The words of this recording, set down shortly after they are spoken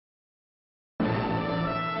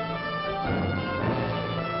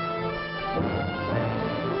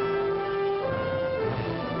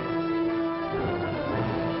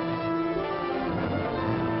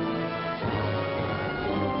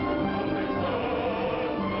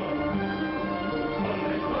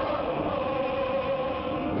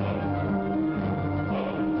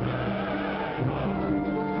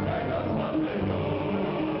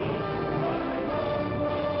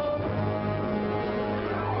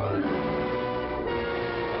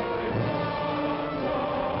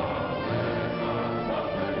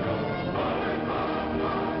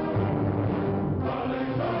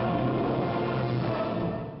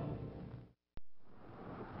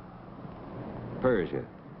Persia,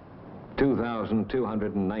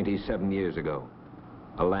 2,297 years ago.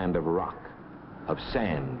 A land of rock, of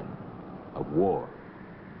sand, of war.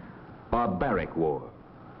 Barbaric war.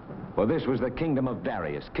 For this was the kingdom of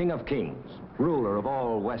Darius, king of kings, ruler of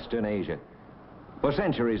all Western Asia. For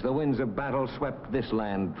centuries, the winds of battle swept this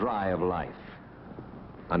land dry of life.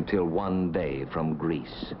 Until one day from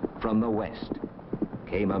Greece, from the west,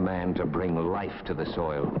 came a man to bring life to the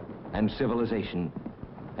soil, and civilization,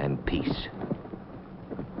 and peace.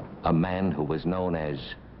 A man who was known as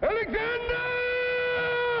Alexander!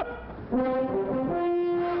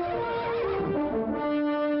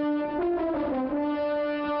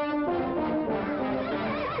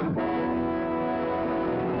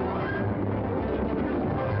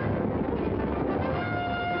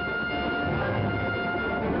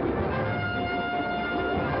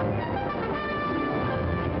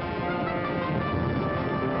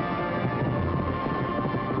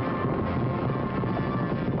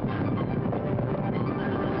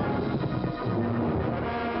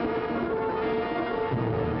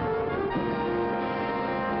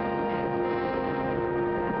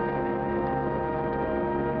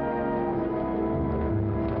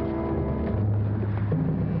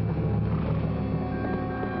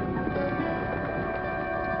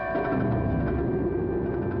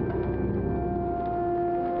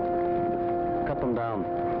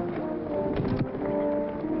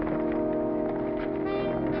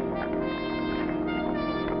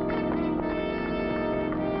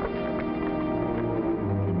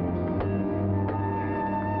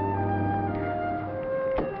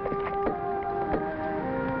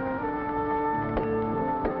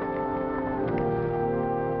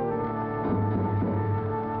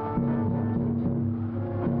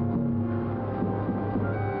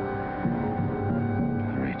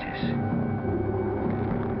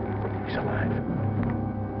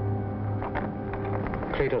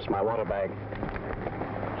 My water bag.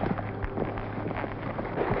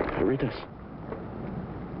 Caritas.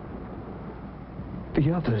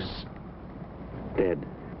 The others. Dead.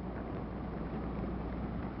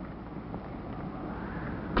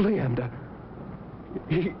 Cleander.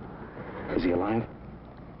 Is he alive?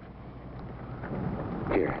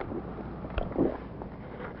 Here.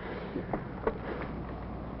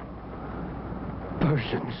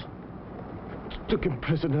 Persians. Took him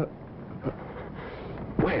prisoner.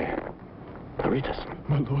 Where? Caritas.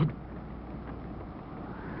 My lord.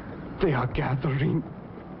 They are gathering.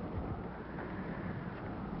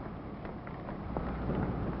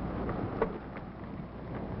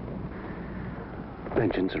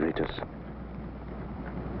 Vengeance, Caritas.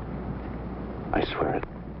 I swear it.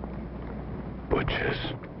 Butchers.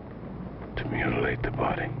 To mutilate the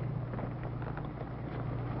body.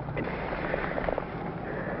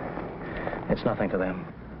 It's nothing to them.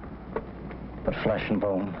 But flesh and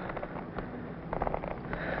bone.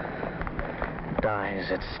 It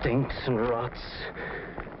dies, it stinks and rots.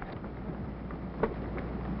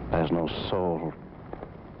 There's no soul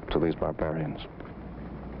to these barbarians.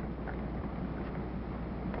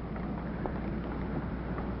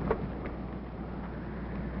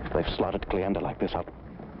 If they've slaughtered Cleander like this, I'll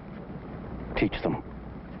teach them.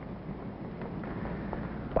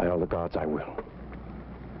 By all the gods, I will.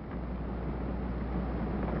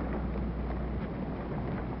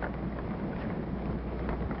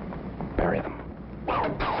 Bury them.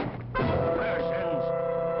 Persians!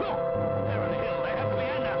 Look! There on the hill, they have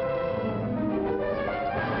Cleander!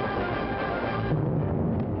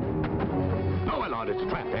 No, my lord, it's a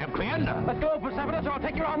trap. They have Cleander. Let's go, Cassavetes, or I'll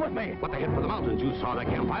take your arm with me. But they head for the mountains. You saw their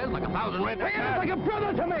campfires like 1,000 red... Cleander's like a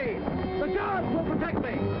brother to me! The gods will protect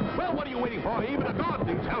me! Well, what are you waiting for? Even a god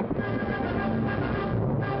needs help.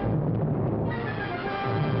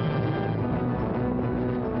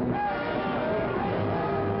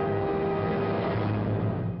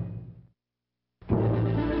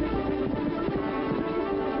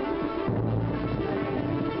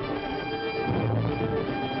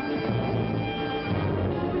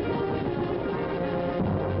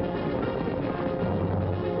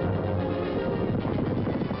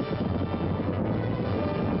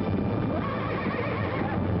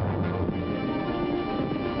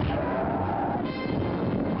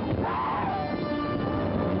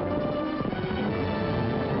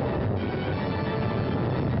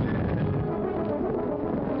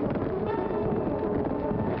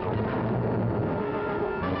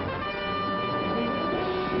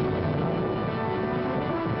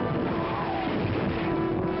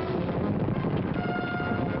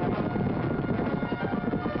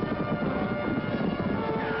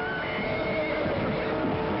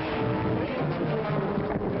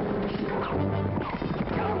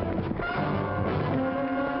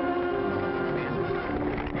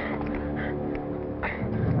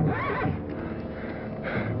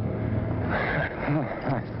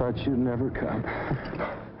 thought you'd never come.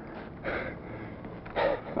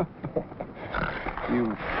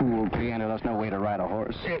 You fool, Cleander. That's no way to ride a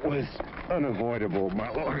horse. It was unavoidable, my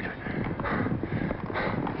lord.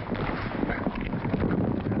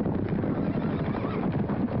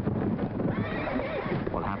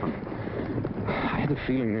 What happened? I had the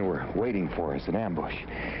feeling they were waiting for us in ambush.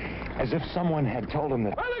 As if someone had told them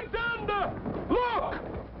that... Alexander! Look!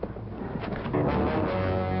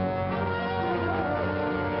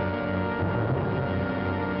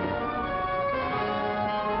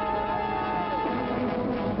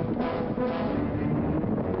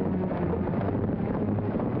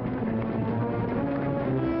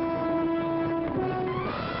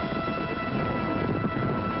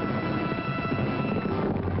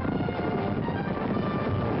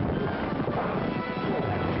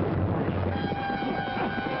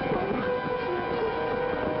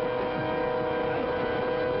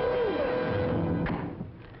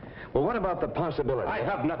 What about the possibility? I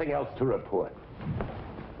have nothing else to report.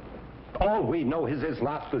 All we know is his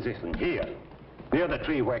last position here, near the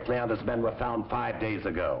tree where Cleander's men were found 5 days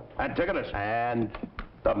ago. Antigonus. And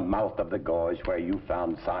the mouth of the gorge where you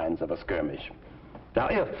found signs of a skirmish. Now,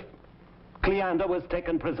 if Cleander was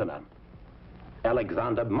taken prisoner,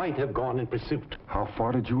 Alexander might have gone in pursuit. How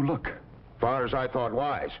far did you look? Far as I thought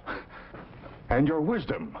wise. And your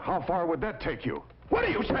wisdom, how far would that take you? What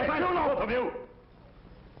do you say? I don't know, both of you.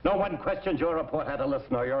 No one questions your report, Attalos,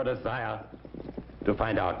 nor your desire to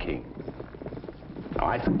find our king. Now,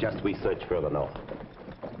 I suggest we search further north.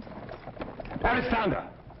 Alexander,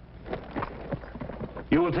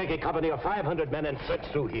 you will take a company of 500 men and search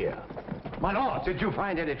through here. My lord, did you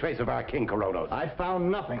find any trace of our king, Karonos? I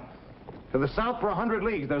found nothing. To the south for 100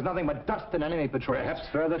 leagues, there's nothing but dust and enemy patrols. Perhaps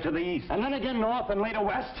further to the east. And then again north and later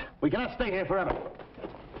west. We cannot stay here forever.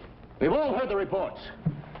 We've all heard the reports.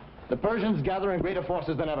 The Persians gather in greater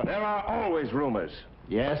forces than ever. There are always rumors.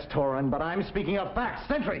 Yes, Torin, but I'm speaking of facts.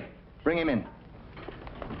 Sentry, bring him in.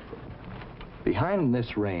 Behind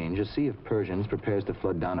this range, a sea of Persians prepares to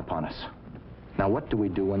flood down upon us. Now, what do we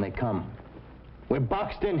do when they come? We're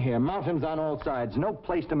boxed in here, mountains on all sides, no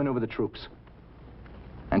place to maneuver the troops.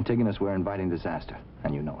 Antigonus, we're inviting disaster,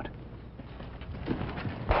 and you know it.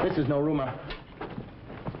 This is no rumor,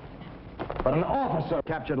 but an officer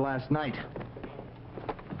captured last night.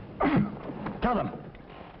 Tell them,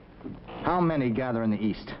 how many gather in the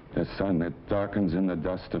east? The sun that darkens in the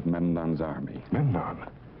dust of Memnon's army. Memnon?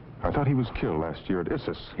 I thought he was killed last year at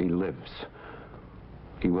Issus. He lives.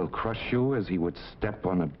 He will crush you as he would step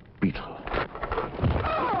on a beetle.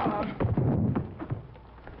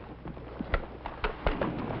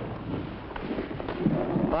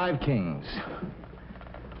 5 kings,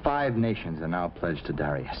 5 nations are now pledged to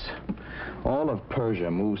Darius. All of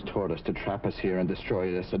Persia moves toward us to trap us here and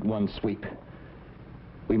destroy us at one sweep.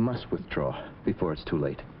 We must withdraw before it's too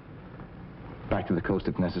late. Back to the coast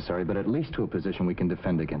if necessary, but at least to a position we can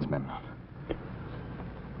defend against Memnon.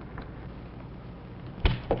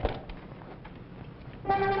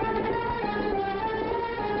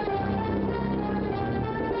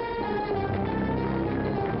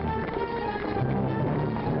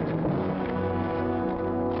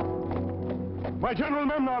 My General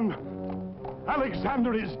Memnon,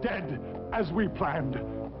 Alexander is dead, as we planned.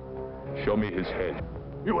 Show me his head.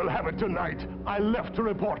 You will have it tonight. I left to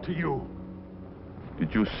report to you.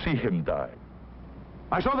 Did you see him die?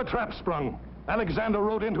 I saw the trap sprung. Alexander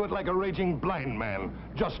rode into it like a raging blind man,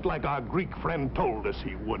 just like our Greek friend told us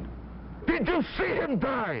he would. Did you see him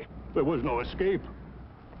die? There was no escape.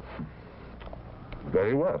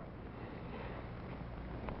 Very well.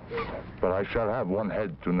 But I shall have one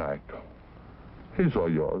head tonight. His or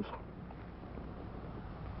yours.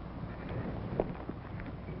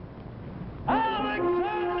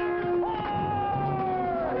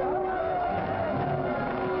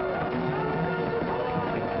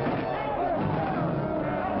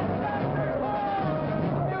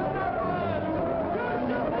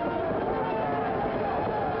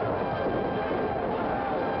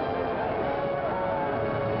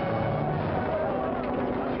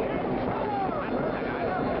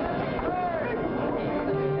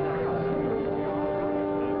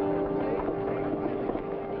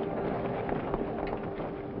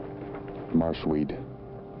 Marshweed.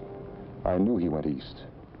 I knew he went east.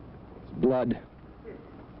 Blood.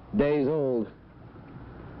 Days old.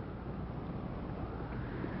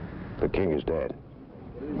 The king is dead.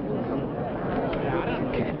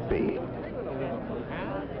 Can't be.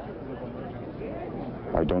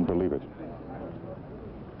 I don't believe it.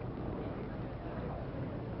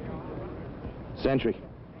 Sentry,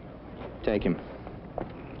 take him.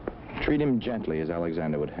 Treat him gently as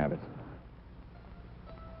Alexander would have it.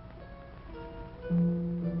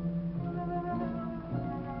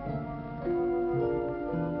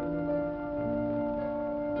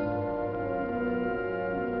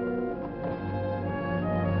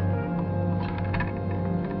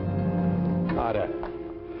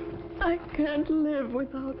 can't live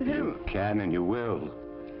without him. You can and you will.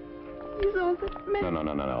 He's all that matters.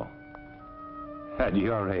 No. At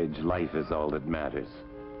your age, life is all that matters.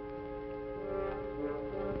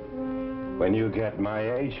 When you get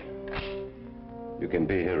my age, you can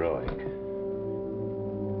be heroic.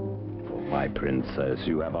 Oh, my princess,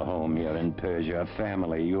 you have a home here in Persia, a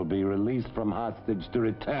family. You'll be released from hostage to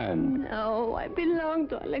return. No, I belong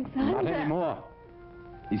to Alexander. Not anymore.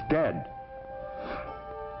 He's dead.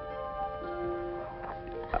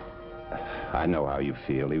 I know how you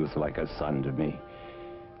feel. He was like a son to me.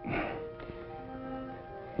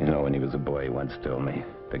 You know, when he was a boy, he once told me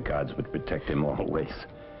the gods would protect him always.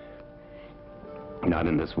 Not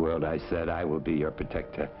in this world, I said. I will be your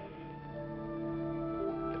protector.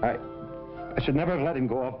 I should never have let him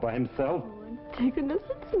go off by himself. Oh, Antigonus,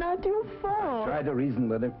 it's not your fault. I tried to reason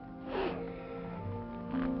with him.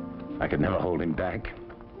 I could never hold him back.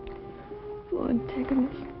 Oh,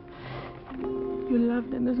 Antigonus, you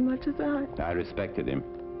loved him as much as I. I respected him,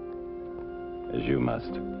 as you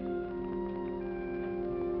must.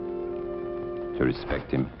 To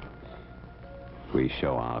respect him, we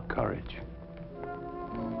show our courage.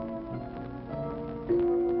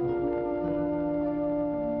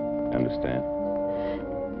 Understand?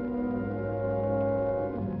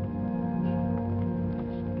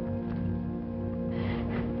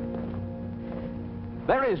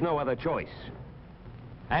 There is no other choice.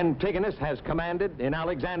 Antigonus has commanded in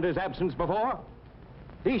Alexander's absence before.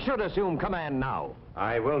 He should assume command now.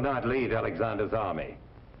 I will not lead Alexander's army.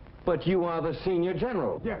 But you are the senior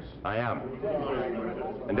general. Yes. I am.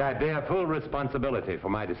 And I bear full responsibility for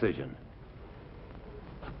my decision.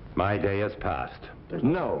 My day has passed.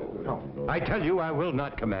 No. I tell you, I will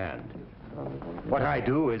not command. What I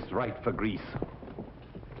do is right for Greece.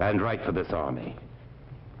 And right for this army.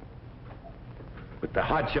 With the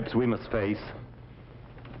hardships we must face,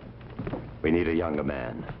 we need a younger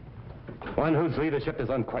man. One whose leadership is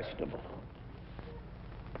unquestionable.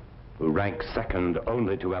 Who ranks second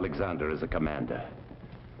only to Alexander as a commander.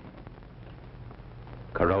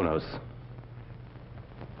 Karonos,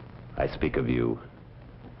 I speak of you.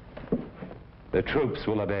 The troops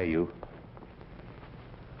will obey you.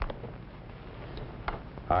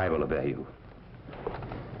 I will obey you.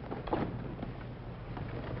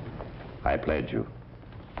 I pledge you.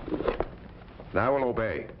 And I will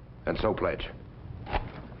obey, and so pledge.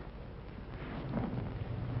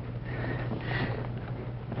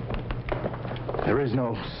 There is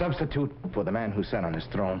no substitute for the man who sat on his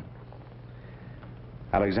throne.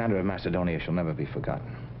 Alexander of Macedonia shall never be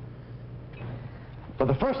forgotten. For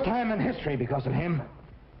the first time in history, because of him,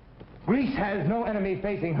 Greece has no enemy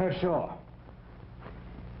facing her shore.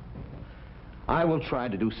 I will try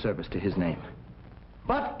to do service to his name,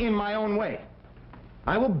 but in my own way.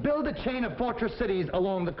 I will build a chain of fortress cities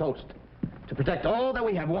along the coast to protect all that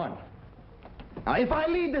we have won. Now, if I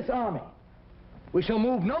lead this army, we shall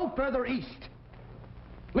move no further east.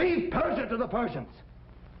 Leave Persia to the Persians,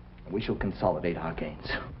 and we shall consolidate our gains.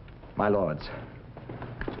 My lords,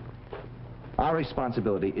 our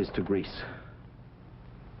responsibility is to Greece.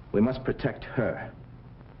 We must protect her.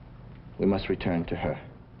 We must return to her.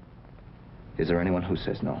 Is there anyone who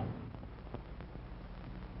says no?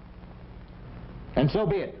 And so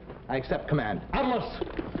be it. I accept command.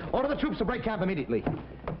 Attalos, order the troops to break camp immediately.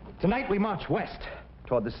 Tonight we march west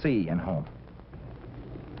toward the sea and home.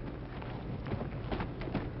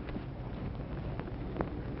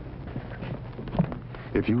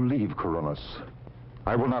 If you leave Karonos,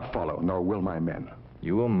 I will not follow, nor will my men.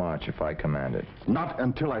 You will march if I command it. Not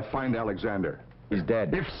until I find Alexander. He's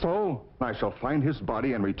dead. If so, I shall find his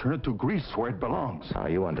body and return it to Greece where it belongs. Ah,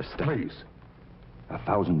 you understand. Please.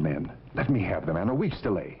 1,000 men. Let me have them, and a week's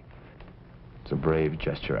delay. It's a brave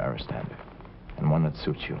gesture, Aristander, and one that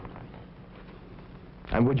suits you.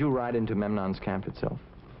 And would you ride into Memnon's camp itself?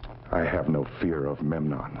 I have no fear of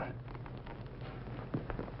Memnon.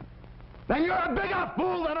 Then you're a bigger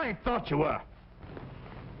fool than I thought you were.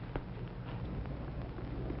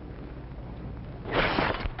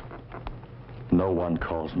 No one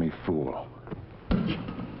calls me fool.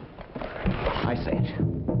 I say it.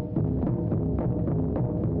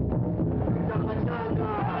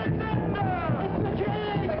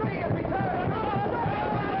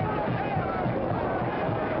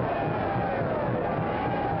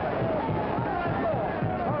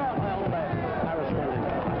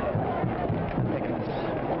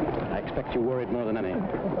 You worried more than any.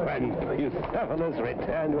 When Bucephalus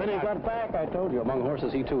returned... When he got back, I told you, among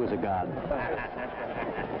horses, he too is a god.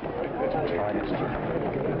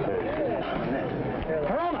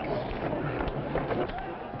 Karonos!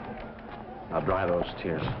 Now dry those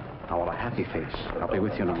tears. I want a happy face. I'll be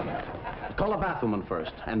with you in a minute. Call a bathwoman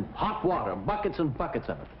first, and hot water, buckets and buckets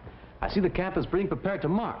of it. I see the camp is being prepared to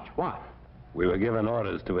march. Why? We were given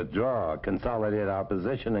orders to withdraw, consolidate our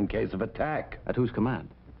position in case of attack. At whose command?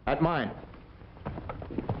 At mine.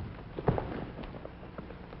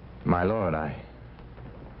 My lord, I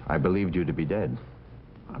believed you to be dead.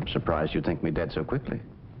 I'm surprised you think me dead so quickly.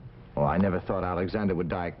 Well, I never thought Alexander would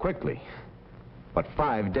die quickly. But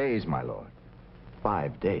 5 days, my lord.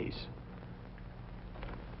 5 days.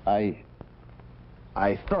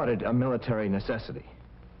 I thought it a military necessity.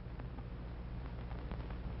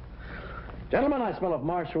 Gentlemen, I smell of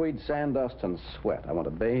marshweed, sand dust, and sweat. I want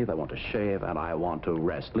to bathe, I want to shave, and I want to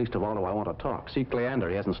rest. Least of all do I want to talk. See Cleander,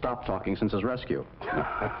 he hasn't stopped talking since his rescue.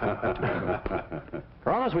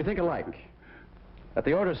 Karonos, we think alike. Let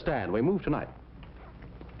the orders stand. We move tonight.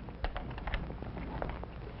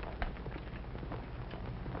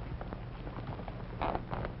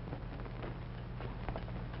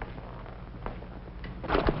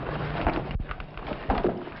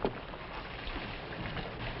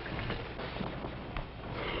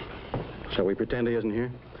 Shall we pretend he isn't here?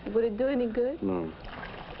 Would it do any good? No.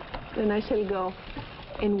 Then I shall go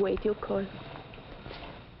and wait your call.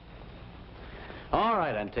 All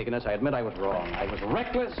right, Antigonus, I admit I was wrong. I was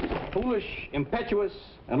reckless, foolish, impetuous,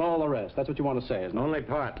 and all the rest. That's what you want to say, isn't it? Only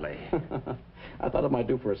partly. I thought it might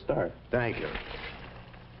do for a start. Thank you.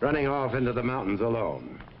 Running off into the mountains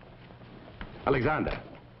alone. Alexander.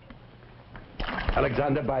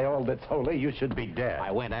 Alexander, by all that's holy, you should be dead.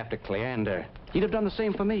 I went after Cleander. He'd have done the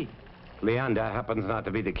same for me. Cleander happens not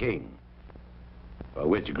to be the king, for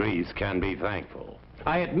which Greece can be thankful.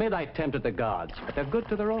 I admit I tempted the gods, but they're good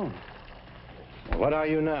to their own. What are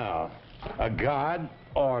you now? A god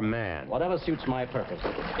or man? Whatever suits my purpose.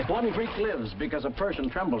 If one Greek lives because a Persian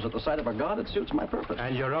trembles at the sight of a god, it suits my purpose.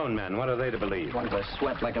 And your own men, what are they to believe? As long as I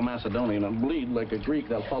sweat like a Macedonian and bleed like a Greek,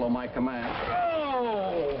 they'll follow my command.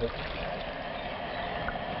 Oh!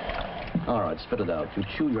 All right, spit it out. You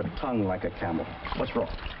chew your tongue like a camel. What's wrong?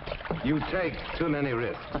 You take too many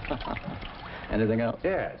risks. Anything else?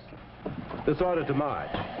 Yes. This order to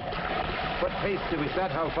march. What pace do we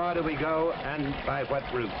set? How far do we go? And by what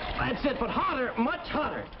route? That's it, but hotter, much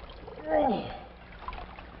hotter. Oh.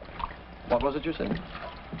 What was it you said?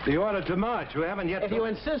 The order to march. We haven't yet... If you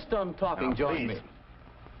insist on talking, Now, join me.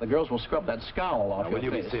 The girls will scrub that scowl off Now, your will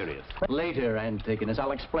you face. be serious? Later, Antigonus,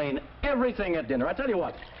 I'll explain everything at dinner. I tell you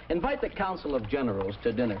what, invite the Council of Generals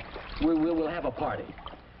to dinner. We'll have a party.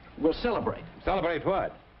 We'll celebrate. Celebrate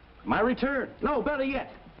what? My return. No, better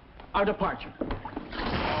yet, our departure.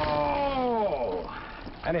 Oh!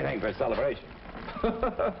 Anything for celebration.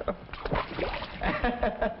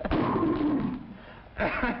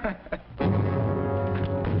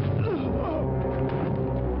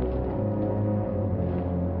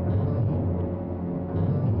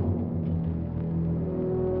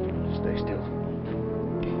 Stay still.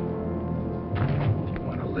 If you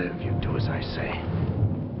want to live, you do as I say.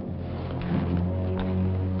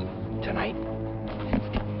 Tonight,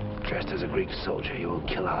 dressed as a Greek soldier, you will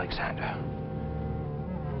kill Alexander.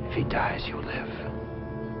 If he dies, you live.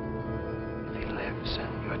 If he lives,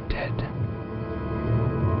 you're dead.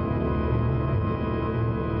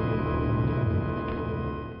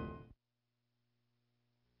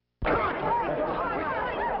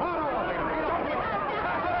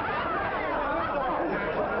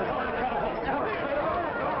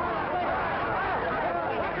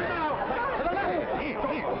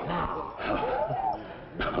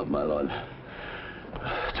 My lord,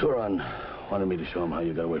 Turan wanted me to show him how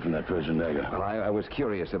you got away from that Persian dagger. Well, I was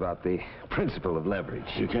curious about the principle of leverage.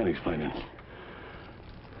 You can't explain it.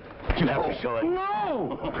 You have to show it.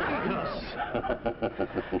 No!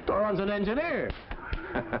 Turan's an engineer.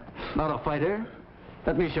 Not a fighter.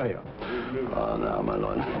 Let me show you. Oh, no, my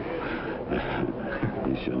lord.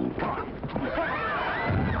 You shouldn't.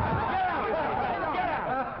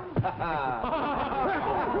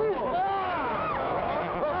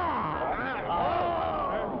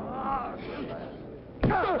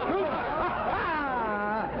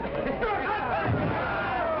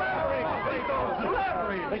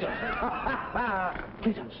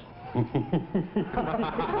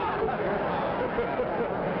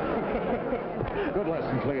 Good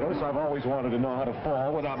lesson, Cleander. I've always wanted to know how to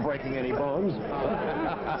fall without breaking any bones.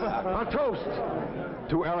 A toast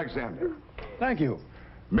to Alexander. Thank you.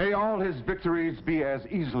 May all his victories be as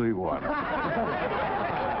easily won. To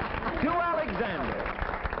Alexander,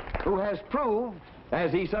 who has proved,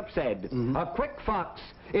 as Aesop said, a quick fox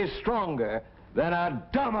is stronger than a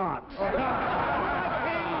dumb ox.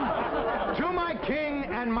 To my king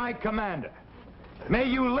and my commander, may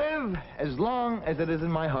you live as long as it is in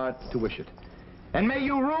my heart to wish it. And may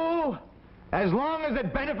you rule as long as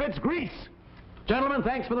it benefits Greece. Gentlemen,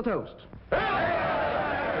 thanks for the toast.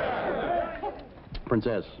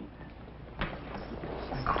 Princess,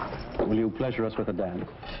 will you pleasure us with a dance?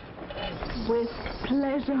 With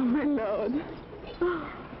pleasure, my lord.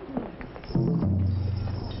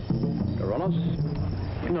 Karonos?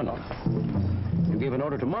 No. You gave an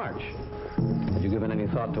order to march. Had you given any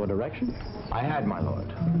thought to a direction? I had, my lord.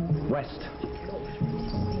 West.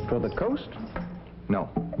 Toward the coast? No.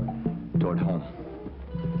 Toward home.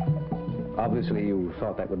 Obviously, you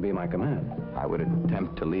thought that would be my command. I would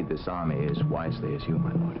attempt to lead this army as wisely as you,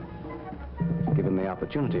 my lord. Given the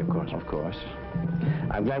opportunity, of course. Of course.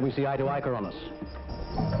 I'm glad we see eye to eye, Karonos.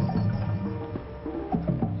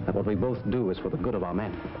 That what we both do is for the good of our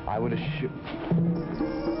men. I would assure...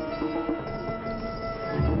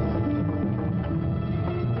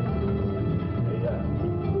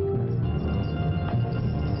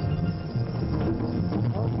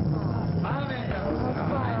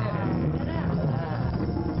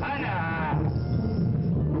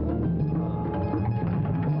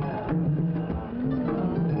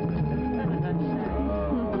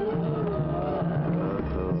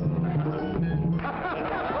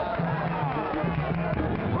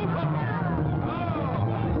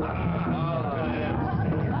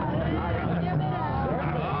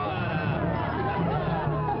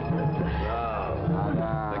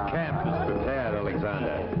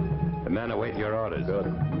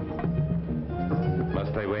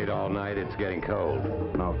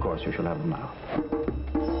 You shall have them now.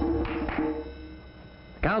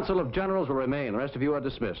 Council of Generals will remain. The rest of you are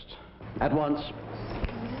dismissed. At once,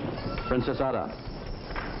 Princess Ada.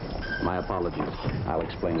 My apologies. I'll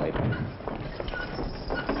explain later.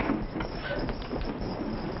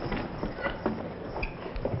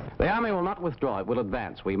 The army will not withdraw. It will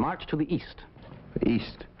advance. We march to the east. The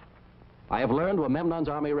east? I have learned where Memnon's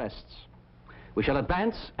army rests. We shall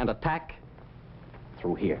advance and attack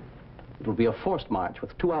through here. It will be a forced march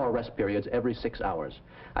with 2-hour rest periods every 6 hours.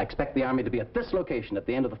 I expect the army to be at this location at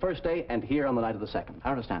the end of the first day and here on the night of the second.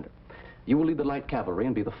 I understand it. You will lead the light cavalry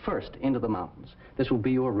and be the first into the mountains. This will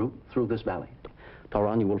be your route through this valley.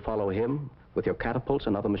 Tauron, you will follow him with your catapults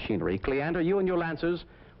and other machinery. Cleander, you and your lancers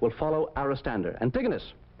will follow Aristander.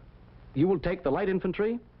 Antigonus, you will take the light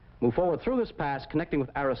infantry, move forward through this pass, connecting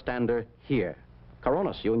with Aristander here.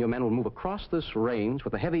 Karonos, you and your men will move across this range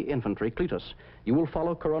with the heavy infantry, Cletus. You will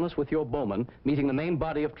follow Karonos with your bowmen, meeting the main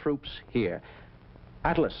body of troops here.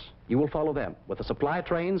 Attalos, you will follow them with the supply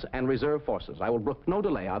trains and reserve forces. I will brook no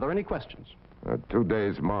delay. Are there any questions? 2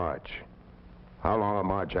 days' march. How long a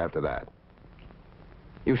march after that?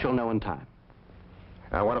 You shall know in time.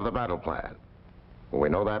 And what of the battle plan? Will we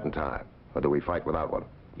know that in time, or do we fight without one?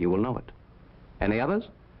 You will know it. Any others?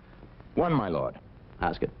 One, my lord.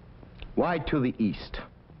 Ask it. Why to the east?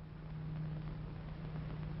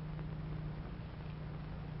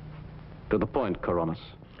 To the point, Karonos.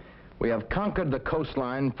 We have conquered the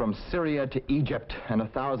coastline from Syria to Egypt and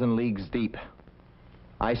 1,000 leagues deep.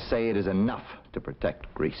 I say it is enough to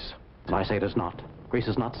protect Greece. I say it is not. Greece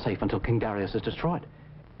is not safe until King Darius is destroyed.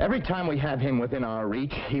 Every time we have him within our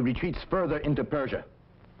reach, he retreats further into Persia.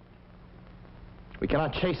 We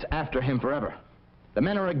cannot chase after him forever. The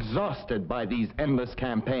men are exhausted by these endless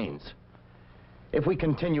campaigns. If we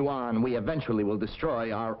continue on, we eventually will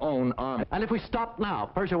destroy our own army. And if we stop now,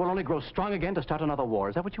 Persia will only grow strong again to start another war.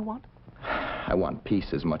 Is that what you want? I want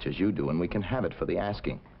peace as much as you do, and we can have it for the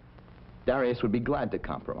asking. Darius would be glad to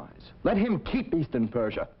compromise. Let him keep Eastern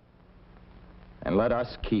Persia. And let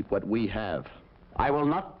us keep what we have. I will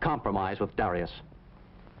not compromise with Darius.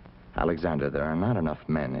 Alexander, there are not enough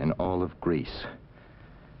men in all of Greece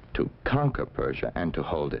to conquer Persia and to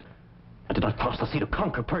hold it. I did not cross the sea to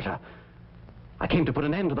conquer Persia. I came to put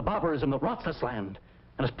an end to the barbarism that rots this land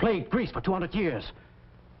and has plagued Greece for 200 years.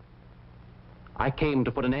 I came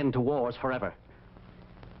to put an end to wars forever.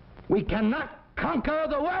 We cannot conquer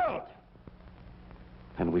the world!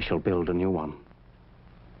 And we shall build a new one.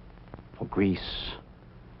 For Greece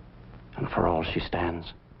and for all she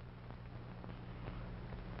stands.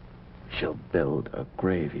 We shall build a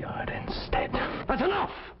graveyard instead. That's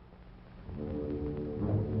enough!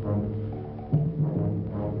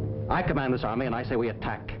 I command this army, and I say we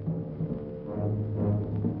attack.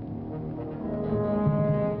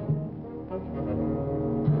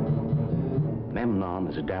 Memnon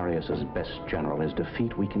is Darius's best general. His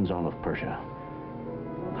defeat weakens all of Persia.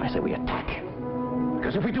 I say we attack.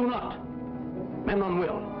 Because if we do not, Memnon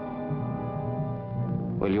will.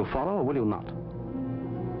 Will you follow or will you not?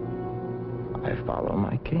 I follow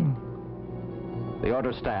my king. The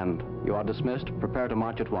orders stand. You are dismissed. Prepare to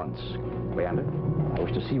march at once. Cleander, I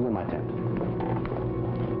wish to see you in my tent.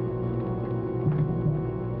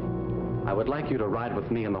 I would like you to ride with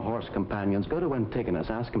me and the horse companions. Go to Antigonus.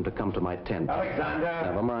 Ask him to come to my tent. Alexander!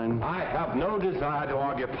 Never mind. I have no desire to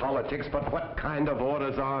argue politics, but what kind of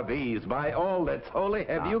orders are these? By all that's holy,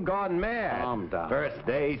 have you gone mad? Calm down. First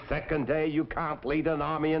day, second day, you can't lead an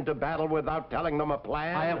army into battle without telling them a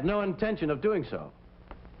plan? I have no intention of doing so.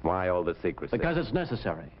 Why all the secrecy? Because it's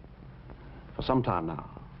necessary. For some time now,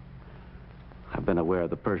 I've been aware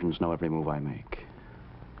the Persians know every move I make.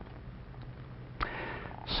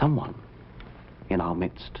 Someone in our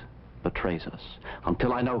midst betrays us.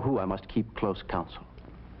 Until I know who, I must keep close counsel.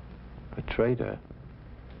 A traitor?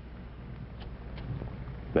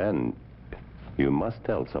 Then you must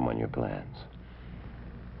tell someone your plans.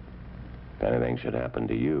 If anything should happen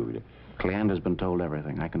to you... Cleander's been told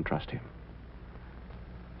everything. I can trust him.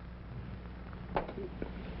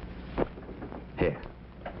 Here.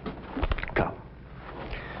 Come.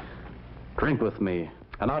 Drink with me,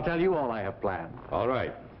 and I'll tell you all I have planned. All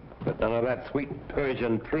right. But none of that sweet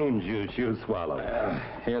Persian prune juice you swallow.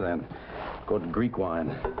 Here, then. Good Greek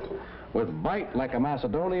wine. With bite like a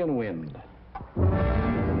Macedonian wind.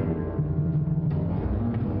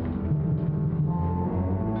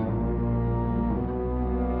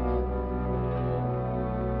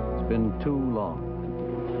 It's been too long.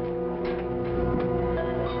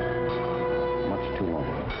 Much too long.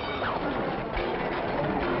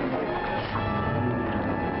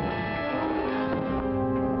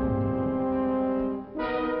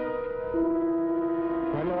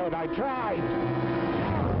 My lord, I tried.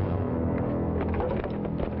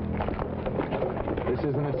 This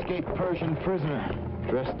is an escaped Persian prisoner,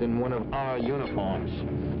 dressed in one of our uniforms.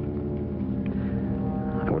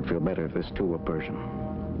 I would feel better if this too were Persian.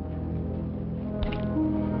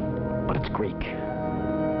 But it's Greek.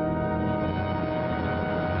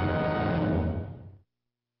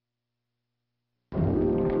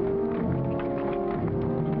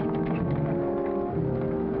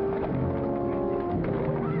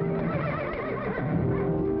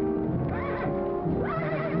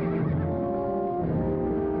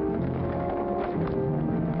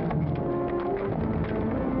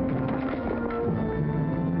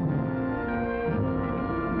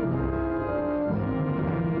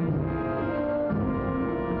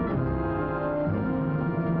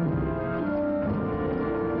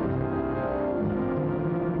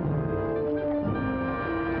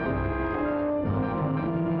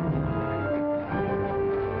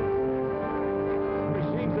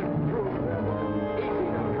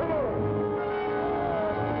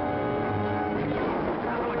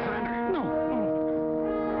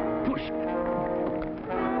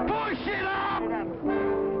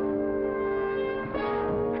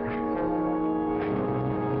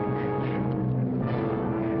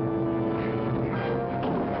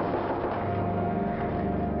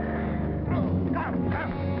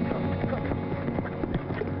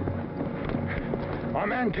 Our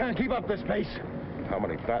man can't keep up this pace. How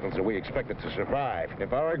many battles are we expected to survive?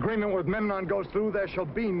 If our agreement with Memnon goes through, there shall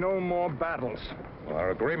be no more battles. Well, our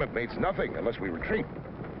agreement means nothing unless we retreat.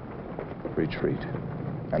 Retreat.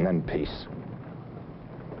 And then peace.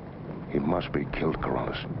 He must be killed,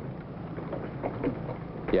 Karonos.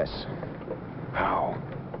 Yes. How?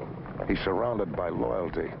 He's surrounded by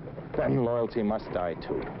loyalty. Then loyalty must die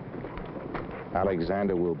too.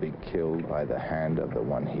 Alexander will be killed by the hand of the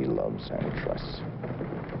one he loves and trusts.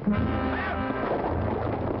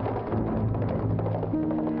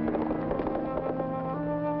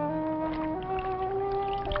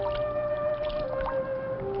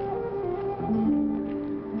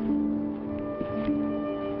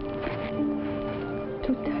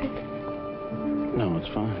 Too tight. No, it's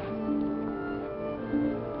fine.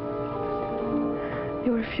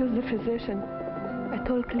 You refused the physician. I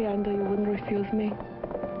told Cleander you wouldn't refuse me.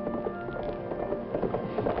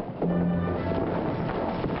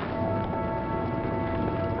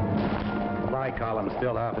 My column's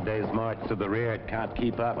still half a day's march to the rear. It can't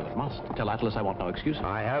keep up. Well, it must. Tell Attalos I want no excuses.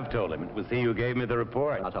 I have told him. It was he who gave me the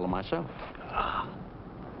report. I'll tell him myself.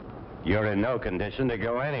 You're in no condition to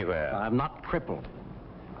go anywhere. I'm not crippled.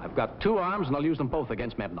 I've got 2 arms, and I'll use them both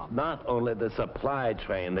against Memnon. Not only the supply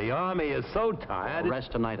train. The army is so tired.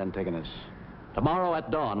 Rest tonight, Antigonus. Tomorrow at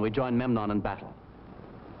dawn, we join Memnon in battle.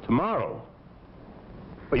 Tomorrow?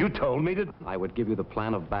 Well, you told me to... I would give you the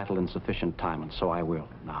plan of battle in sufficient time, and so I will.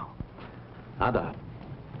 Now, Ada,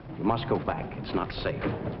 you must go back. It's not safe.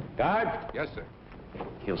 Guard? Yes, sir.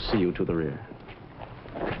 He'll see you to the rear.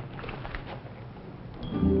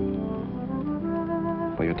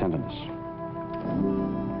 For your tenderness.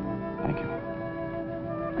 Thank you.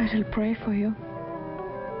 I shall pray for you.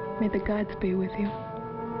 May the gods be with you.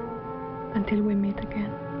 Until we meet again.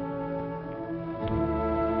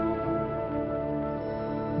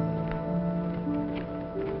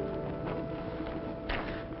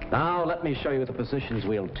 Now, let me show you the positions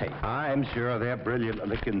we'll take. I'm sure they're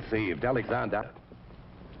brilliantly conceived. Alexander,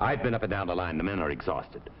 I've been up and down the line. The men are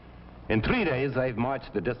exhausted. In 3 days, they've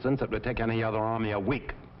marched the distance that would take any other army a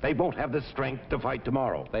week. They won't have the strength to fight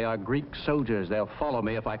tomorrow. They are Greek soldiers. They'll follow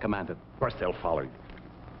me if I command it. Of course they'll follow you.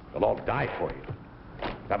 They'll all die for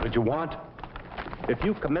you. That what you want? If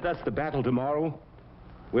you commit us to battle tomorrow,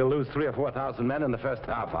 we'll lose 3,000 or 4,000 men in the first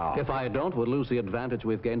half hour. If I don't, we'll lose the advantage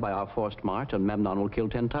we've gained by our forced march, and Memnon will kill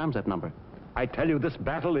 10 times that number. I tell you, this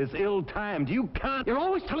battle is ill-timed. You can't... You're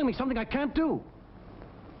always telling me something I can't do.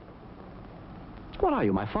 What are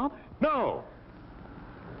you, my father? No!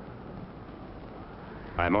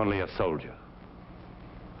 I'm only a soldier.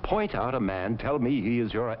 Point out a man, tell me he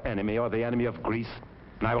is your enemy or the enemy of Greece,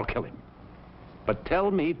 and I will kill him. But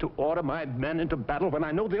tell me to order my men into battle when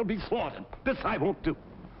I know they'll be slaughtered. This I won't do.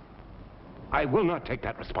 I will not take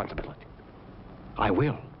that responsibility. I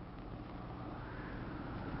will.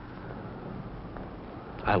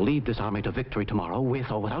 I'll lead this army to victory tomorrow,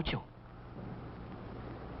 with or without you.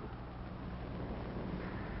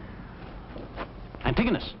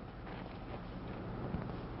 Antigonus!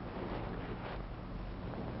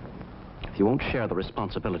 If you won't share the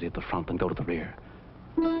responsibility at the front, then go to the rear.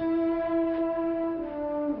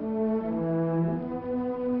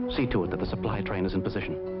 See to it that the supply train is in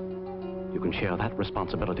position. You can share that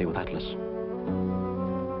responsibility with Atlas.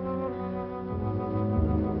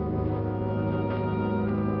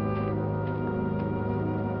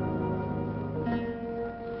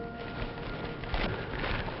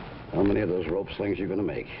 How many of those rope slings you gonna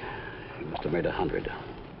make? You must have made 100.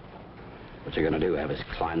 What you gonna do, have us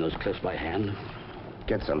climb those cliffs by hand?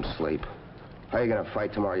 Get some sleep. How you gonna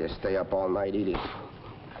fight tomorrow? You stay up all night eating.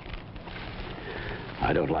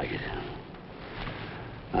 I don't like it.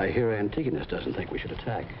 I hear Antigonus doesn't think we should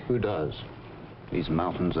attack. Who does? These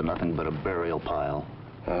mountains are nothing but a burial pile.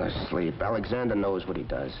 Sleep. Alexander knows what he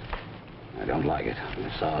does. I don't like it. I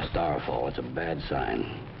saw a star fall. It's a bad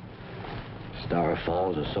sign. Star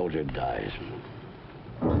falls, a soldier dies.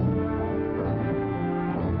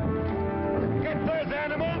 Get those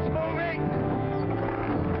animals moving!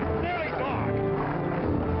 Nearly dark!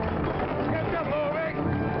 Get them moving!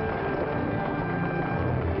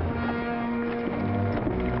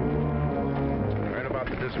 Heard about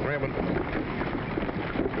the disagreement.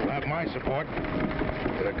 You'll have my support.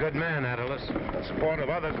 You're a good man, Attalos. The support of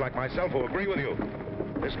others like myself who agree with you.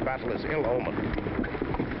 This battle is ill-omened.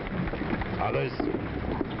 Others?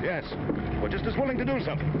 Yes, were just as willing to do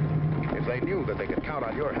something if they knew that they could count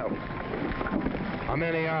on your help. How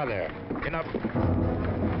many are there? Enough?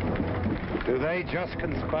 Do they just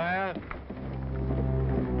conspire?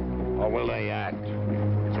 Or will they act?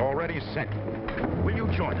 It's already set. Will you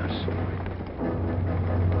join us?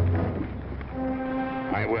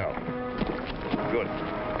 I will. Good.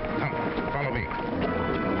 Come, follow me.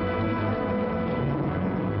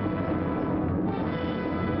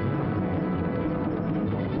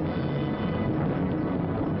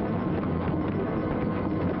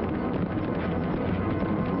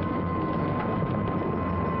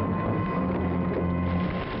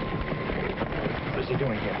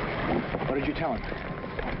 Doing here? What did you tell him?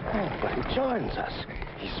 Oh, but he joins us.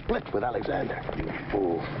 He split with Alexander. You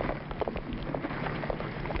fool.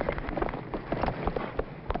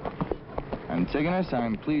 Antigonus,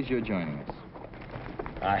 I'm pleased you're joining us.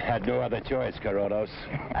 I had no other choice, Karonos.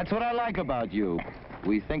 That's what I like about you.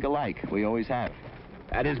 We think alike. We always have.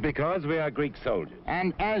 That is because we are Greek soldiers.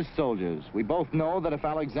 And as soldiers, we both know that if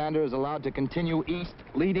Alexander is allowed to continue east,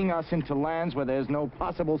 leading us into lands where there's no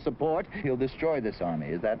possible support, he'll destroy this army.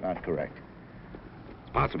 Is that not correct?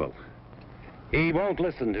 It's possible. He won't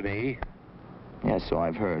listen to me. Yes, so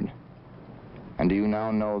I've heard. And do you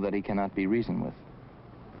now know that he cannot be reasoned with?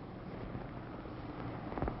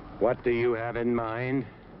 What do you have in mind?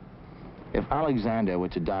 If Alexander were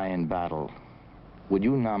to die in battle, would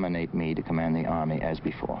you nominate me to command the army as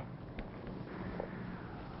before?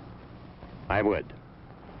 I would.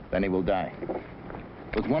 Then he will die.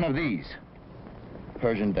 With one of these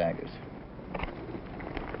Persian daggers.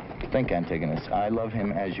 Think, Antigonus, I love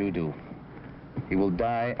him as you do. He will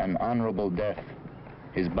die an honorable death.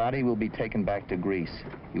 His body will be taken back to Greece.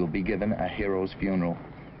 He will be given a hero's funeral.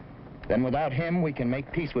 Then without him, we can make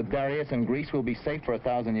peace with Darius, and Greece will be safe for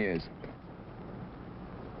 1,000 years.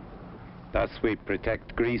 Thus we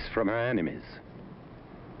protect Greece from her enemies.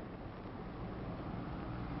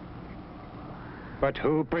 But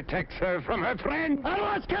who protects her from her friend?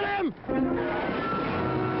 Attalos, kill him!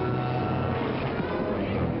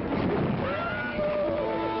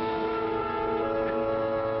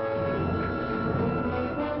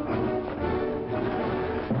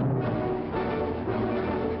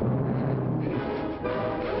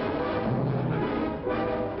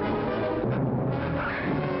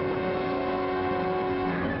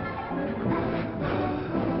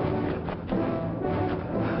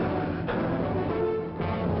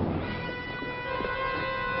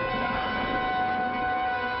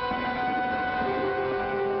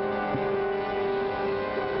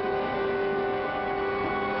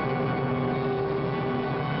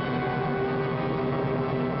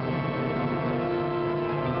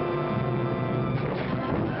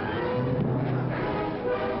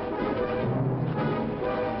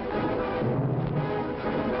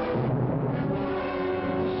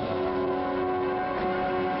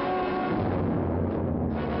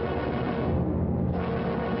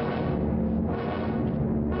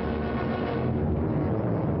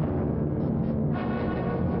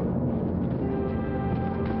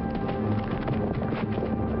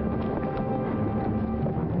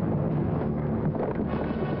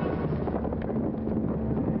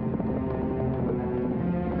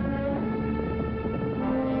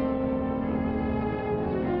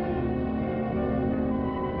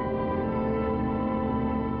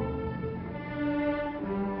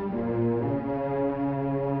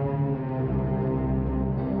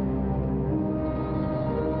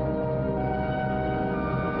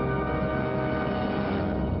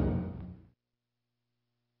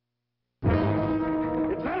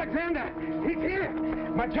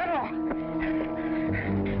 My general!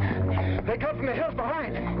 They come from the hills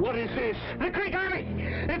behind. What is this? The Greek army!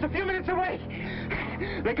 It's a few minutes away!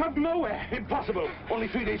 They come from nowhere. Impossible. Only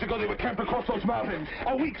 3 days ago they were camped across those mountains.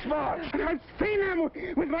 A week's march. I've seen them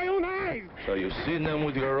with my own eyes. So you've seen them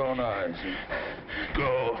with your own eyes.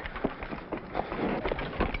 Go.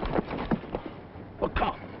 Well,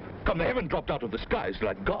 come. Come, they haven't dropped out of the skies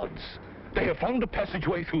like gods. They have found a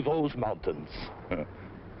passageway through those mountains.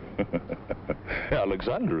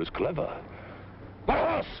 Alexander is clever. My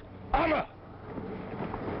horse! Armor!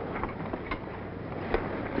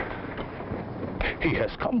 He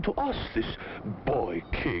has come to us, this boy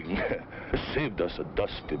king. Saved us a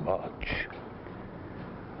dusty march.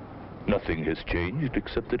 Nothing has changed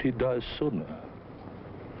except that he dies sooner.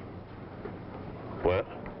 Well,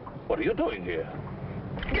 what are you doing here?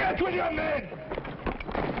 Get with your men!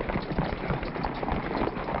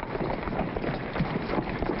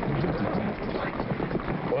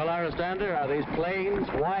 Well, Aristander, are these plains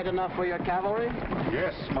wide enough for your cavalry?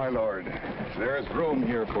 Yes, my lord. There is room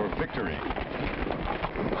here for victory.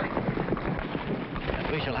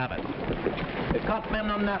 And we shall have it. We've caught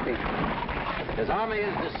Memnon napping. His army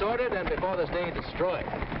is disordered and before this day destroyed.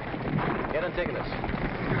 Get Antigonus.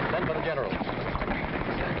 Send for the generals.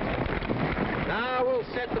 Now we'll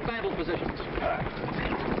set the battle positions.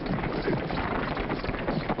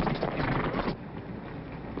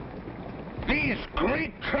 These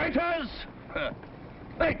Greek traitors?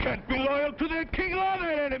 They can't be loyal to their king or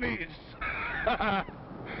their enemies.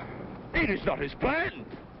 It is not his plan.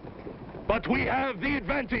 But we have the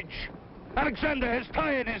advantage. Alexander has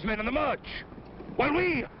tired his men on the march, while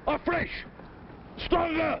we are fresh,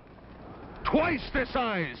 stronger, twice their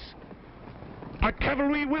size. Our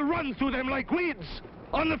cavalry will run through them like weeds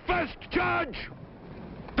on the first charge.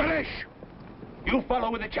 Daresh, you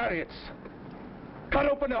follow with the chariots. Cut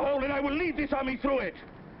open a hole and I will lead this army through it.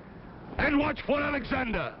 And watch for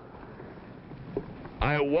Alexander.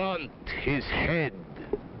 I want his head.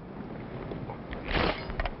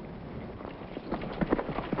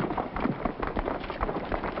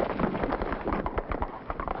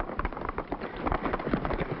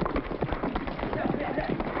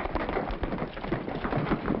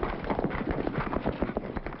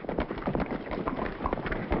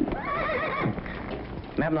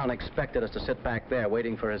 Memnon expected us to sit back there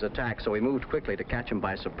waiting for his attack, so we moved quickly to catch him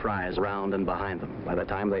by surprise, round and behind them. By the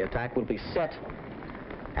time they attack, we'll be set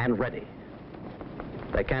and ready.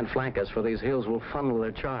 They can't flank us, for these hills will funnel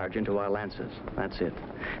their charge into our lances. That's it.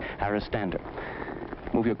 Aristander,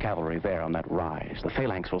 move your cavalry there on that rise. The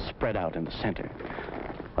phalanx will spread out in the center.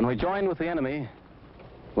 When we join with the enemy,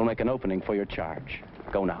 we'll make an opening for your charge.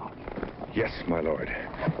 Go now. Yes, my lord.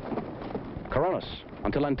 Karonos,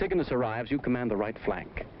 until Antigonus arrives, you command the right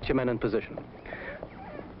flank. Get your men in position.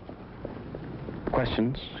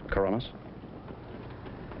 Questions, Karonos?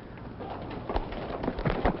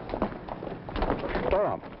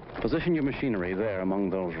 Doron, position your machinery there among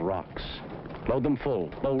those rocks. Load them full.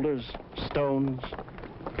 Boulders, stones.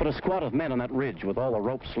 Put a squad of men on that ridge with all the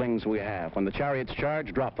rope slings we have. When the chariots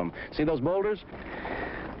charge, drop them. See those boulders?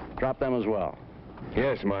 Drop them as well.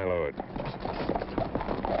 Yes, my lord.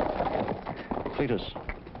 Cletus,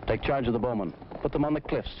 take charge of the bowmen. Put them on the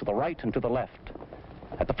cliffs to the right and to the left.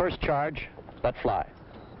 At the first charge, let fly.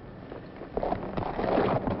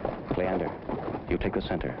 Cleander, you take the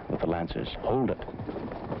center with the lancers. Hold it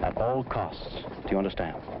at all costs. Do you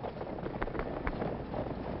understand?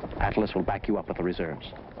 Attalos will back you up with the reserves.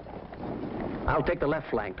 I'll take the left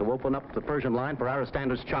flank to open up the Persian line for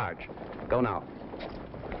Aristander's charge. Go now.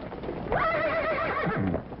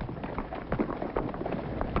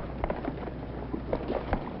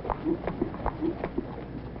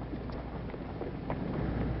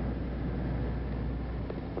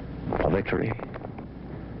 A victory.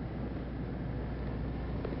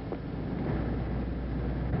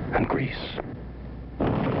 And Greece.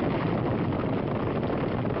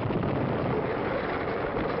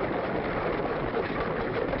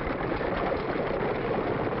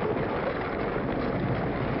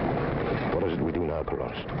 What is it we do now,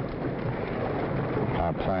 Karonos?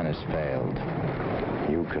 Our plan has failed.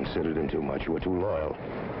 You considered him too much. You were too loyal.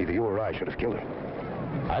 Either you or I should have killed him.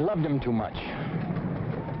 I loved him too much.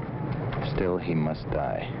 Still, he must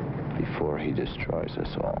die before he destroys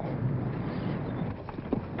us all.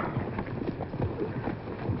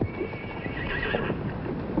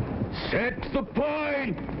 Set the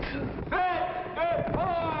point! Set the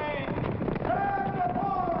point! Set the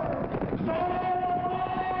point! Set the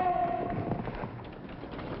point!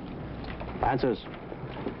 Lancers,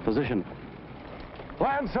 position.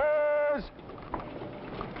 Lancers!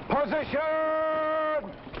 Position!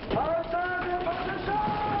 Lancers in position!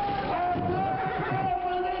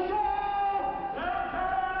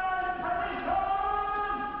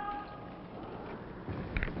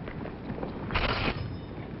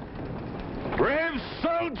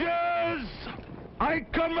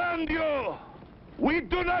 We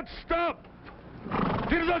do not stop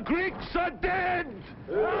till the Greeks are dead!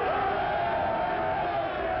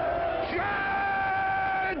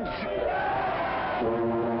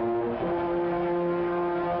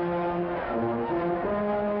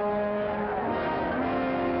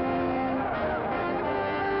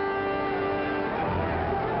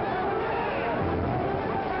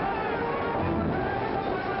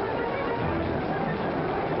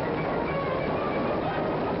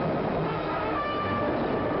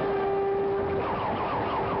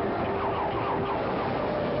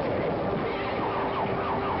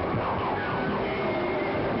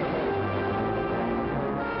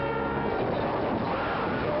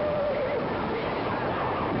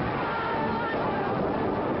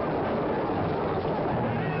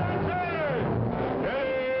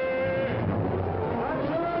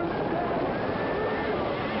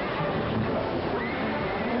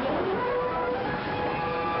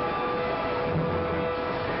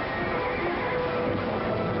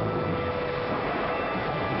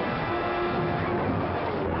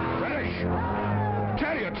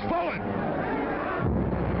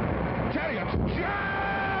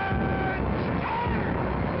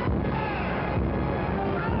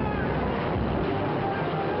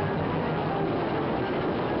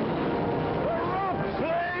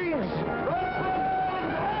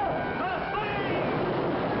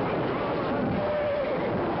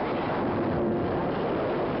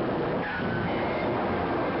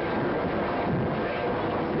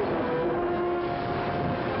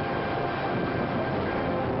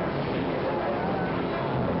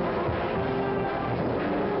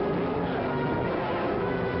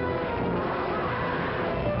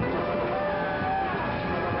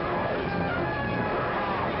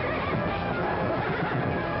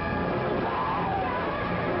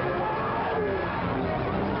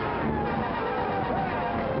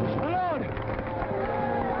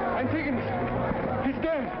 Antigonus! He's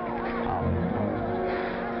dead!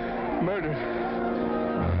 Murdered.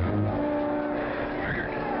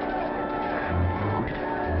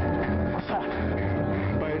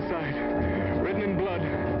 Fought by his side, written in blood.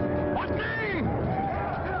 What name?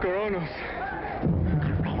 Karonos.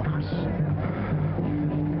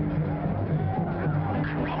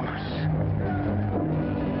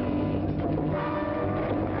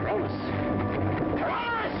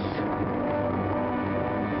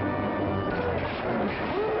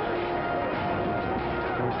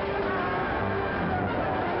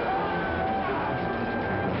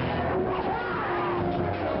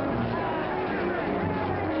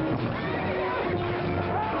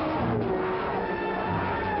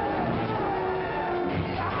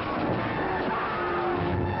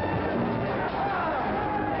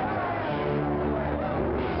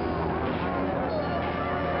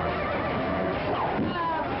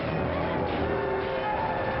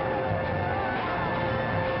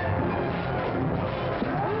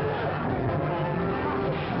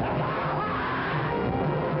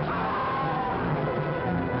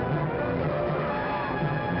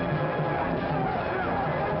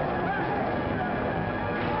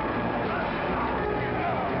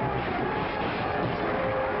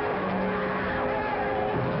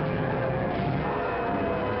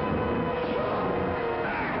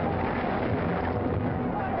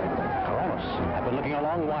 A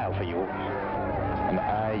long while for you. And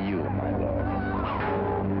I you, my lord.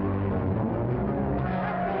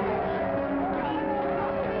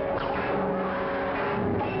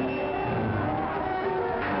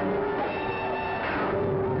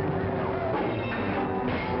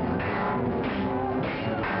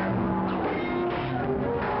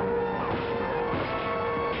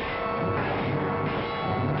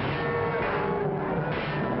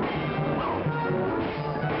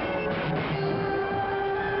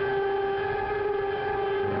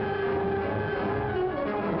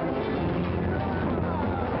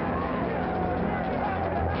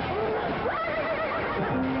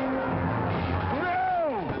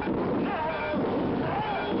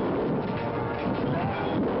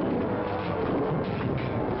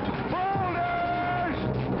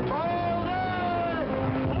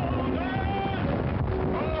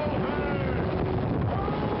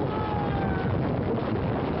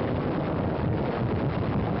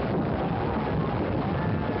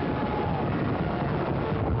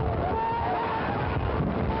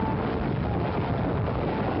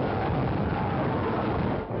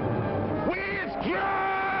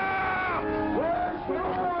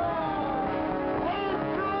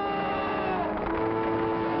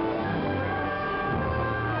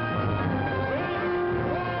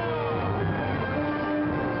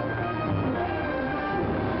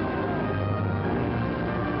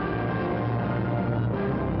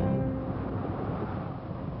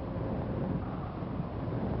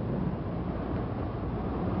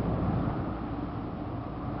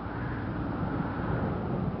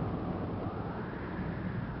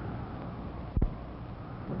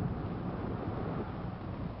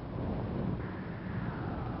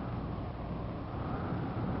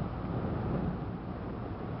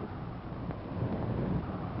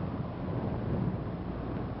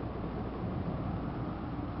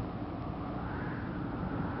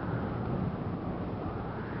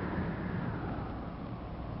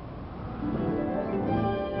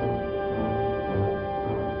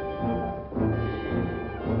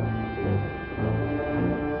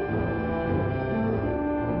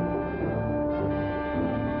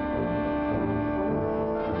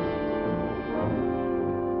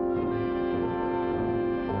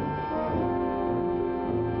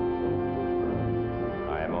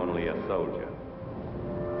 soldier.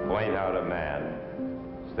 Point out a man.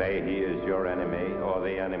 Say he is your enemy or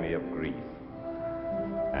the enemy of Greece.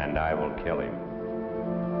 And I will kill him.